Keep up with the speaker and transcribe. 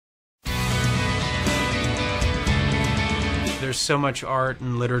there's so much art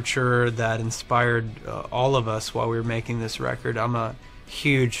and literature that inspired all of us while we were making this record. I'm a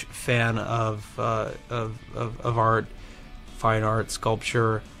huge fan of art, fine art,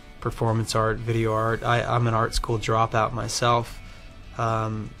 sculpture, performance art, video art. I'm an art school dropout myself.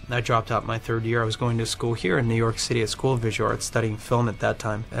 I dropped out my third year. I was going to school here in New York City at School of Visual Arts, studying film at that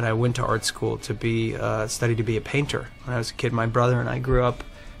time. And I went to art school to study to be a painter. When I was a kid, my brother and I grew up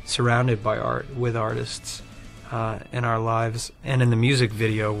surrounded by art, with artists in our lives. And in the music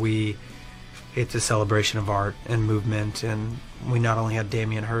video, it's a celebration of art and movement. And we not only had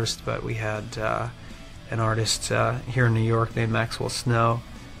Damien Hirst, but we had an artist here in New York named Maxwell Snow.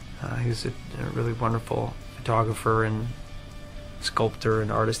 He's a really wonderful photographer and sculptor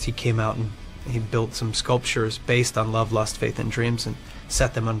and artist. He came out and he built some sculptures based on Love, Lust, Faith, and Dreams and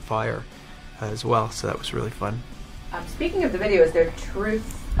set them on fire as well, so that was really fun. Speaking of the video, is there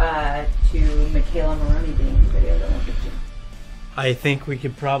truth to McKayla and Maroney being in the video that won't get you? I think we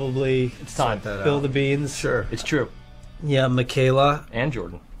could probably spill the beans. Sure. It's true. Yeah, McKayla and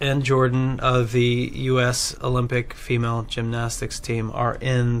Jordyn. And Jordyn of the U.S. Olympic female gymnastics team are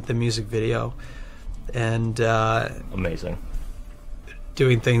in the music video. And amazing.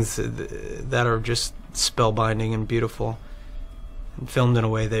 Doing things that are just spellbinding and beautiful, and filmed in a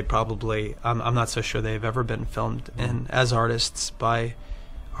way they probably, I'm not so sure they've ever been filmed in as artists by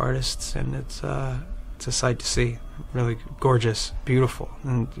artists, and it's a sight to see. Really gorgeous, beautiful,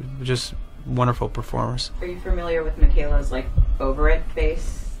 and just wonderful performers. Are you familiar with McKayla's like over it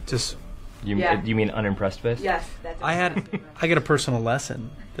face? Just you mean unimpressed face? Yes, that's. I get a personal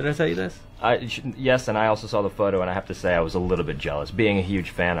lesson. Did I tell you this? Yes, and I also saw the photo, and I have to say I was a little bit jealous. Being a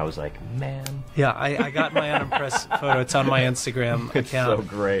huge fan, I was like, man. Yeah, I got my unimpressed photo. It's on my Instagram account. It's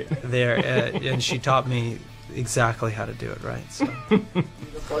so great. There, and she taught me exactly how to do it right. So.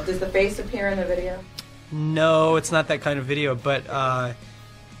 Beautiful. Does the face appear in the video? No, it's not that kind of video, but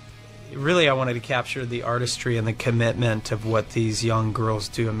really I wanted to capture the artistry and the commitment of what these young girls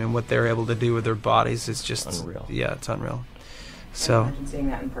do. I mean, what they're able to do with their bodies is just unreal. Yeah, it's unreal. So imagine seeing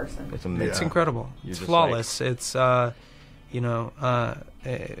that in person. It's amazing. It's incredible. You're it's just flawless. like... It's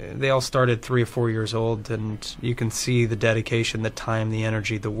they all started 3 or 4 years old, and you can see the dedication, the time, the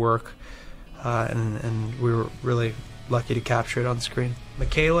energy, the work, and we were really lucky to capture it on screen.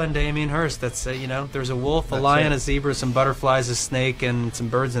 McKayla and Damien Hirst. That's there's a wolf, a lion, a zebra, some butterflies, a snake, and some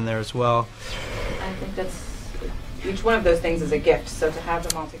birds in there as well. I think that's each one of those things is a gift. So to have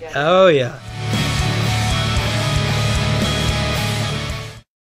them all together. Oh yeah.